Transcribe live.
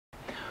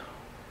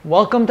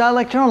Welcome to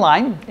Lecture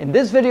Online. In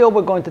this video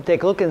we're going to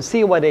take a look and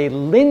see what a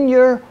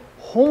linear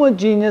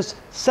homogeneous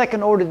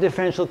second order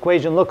differential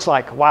equation looks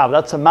like. Wow,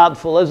 that's a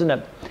mouthful, isn't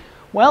it?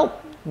 Well,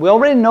 we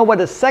already know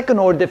what a second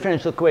order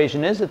differential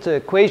equation is. It's an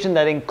equation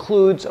that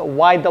includes a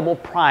y double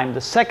prime, the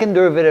second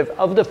derivative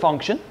of the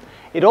function.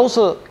 It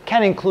also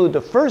can include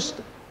the first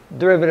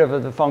derivative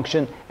of the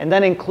function, and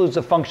then includes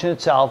the function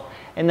itself,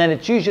 and then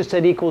it's usually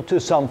set equal to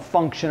some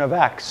function of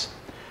x.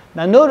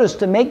 Now notice,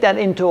 to make that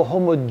into a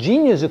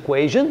homogeneous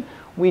equation,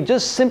 we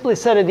just simply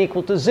set it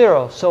equal to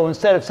 0. So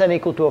instead of setting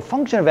equal to a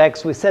function of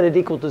x, we set it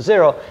equal to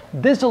 0.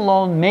 This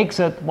alone makes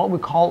it what we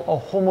call a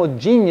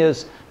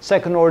homogeneous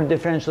second order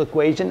differential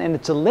equation, and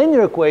it's a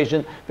linear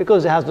equation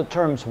because it has the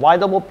terms y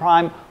double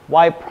prime,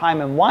 y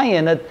prime, and y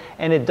in it,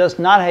 and it does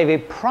not have a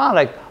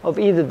product of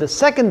either the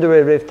second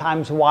derivative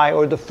times y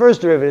or the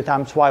first derivative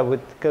times y,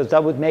 because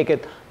that would make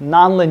it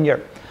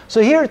nonlinear. So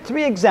here are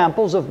three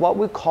examples of what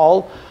we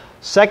call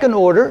second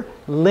order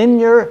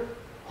linear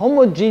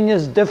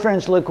homogeneous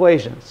differential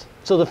equations.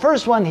 So the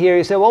first one here,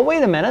 you say, well,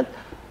 wait a minute,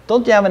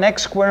 don't you have an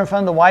x squared in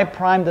front of the y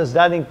prime? Does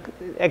that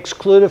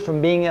exclude it from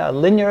being a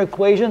linear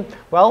equation?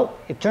 Well,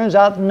 it turns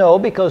out no,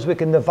 because we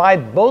can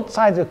divide both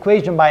sides of the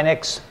equation by an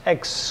x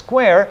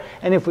squared,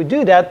 and if we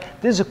do that,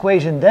 this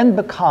equation then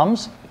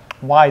becomes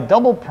y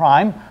double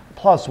prime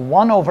plus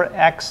 1 over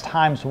x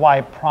times y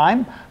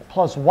prime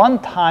plus 1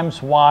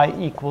 times y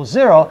equals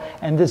 0,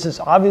 and this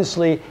is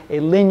obviously a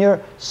linear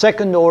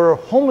second order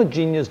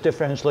homogeneous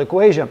differential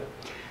equation.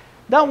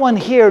 That one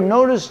here,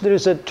 notice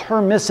there's a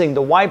term missing.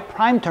 The y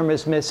prime term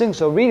is missing,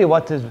 so really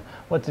what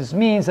this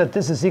means that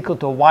this is equal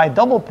to y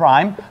double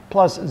prime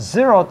plus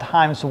 0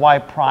 times y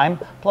prime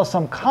plus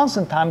some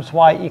constant times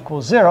y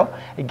equals 0.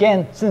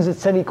 Again, since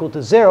it's set equal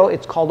to 0,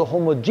 it's called a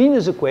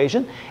homogeneous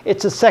equation.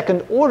 It's a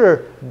second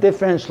order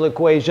differential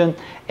equation,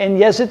 and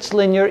yes, it's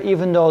linear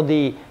even though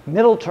the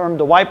middle term,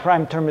 the y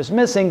prime term, is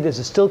missing. This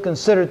is still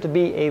considered to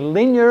be a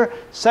linear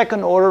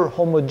second order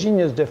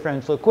homogeneous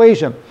differential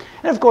equation.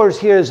 And of course,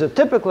 here's a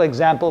typical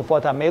example of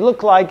what that may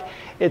look like.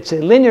 It's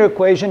a linear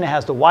equation. It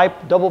has the y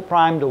double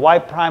prime, the y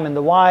prime, and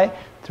the y,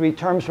 three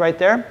terms right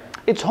there.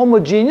 It's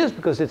homogeneous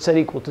because it's set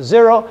equal to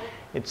 0.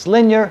 It's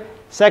linear,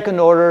 second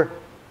order,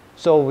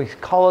 so we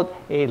call it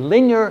a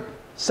linear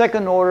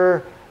second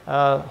order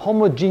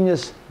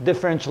homogeneous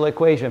differential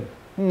equation.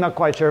 I'm not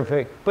quite sure if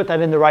I put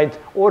that in the right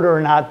order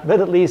or not, but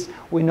at least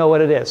we know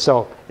what it is.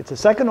 So it's a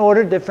second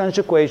order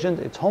differential equation,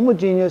 it's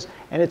homogeneous,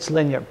 and it's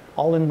linear,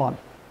 all in one.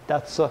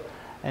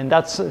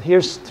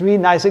 Here's three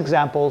nice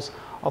examples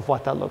of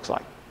what that looks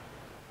like.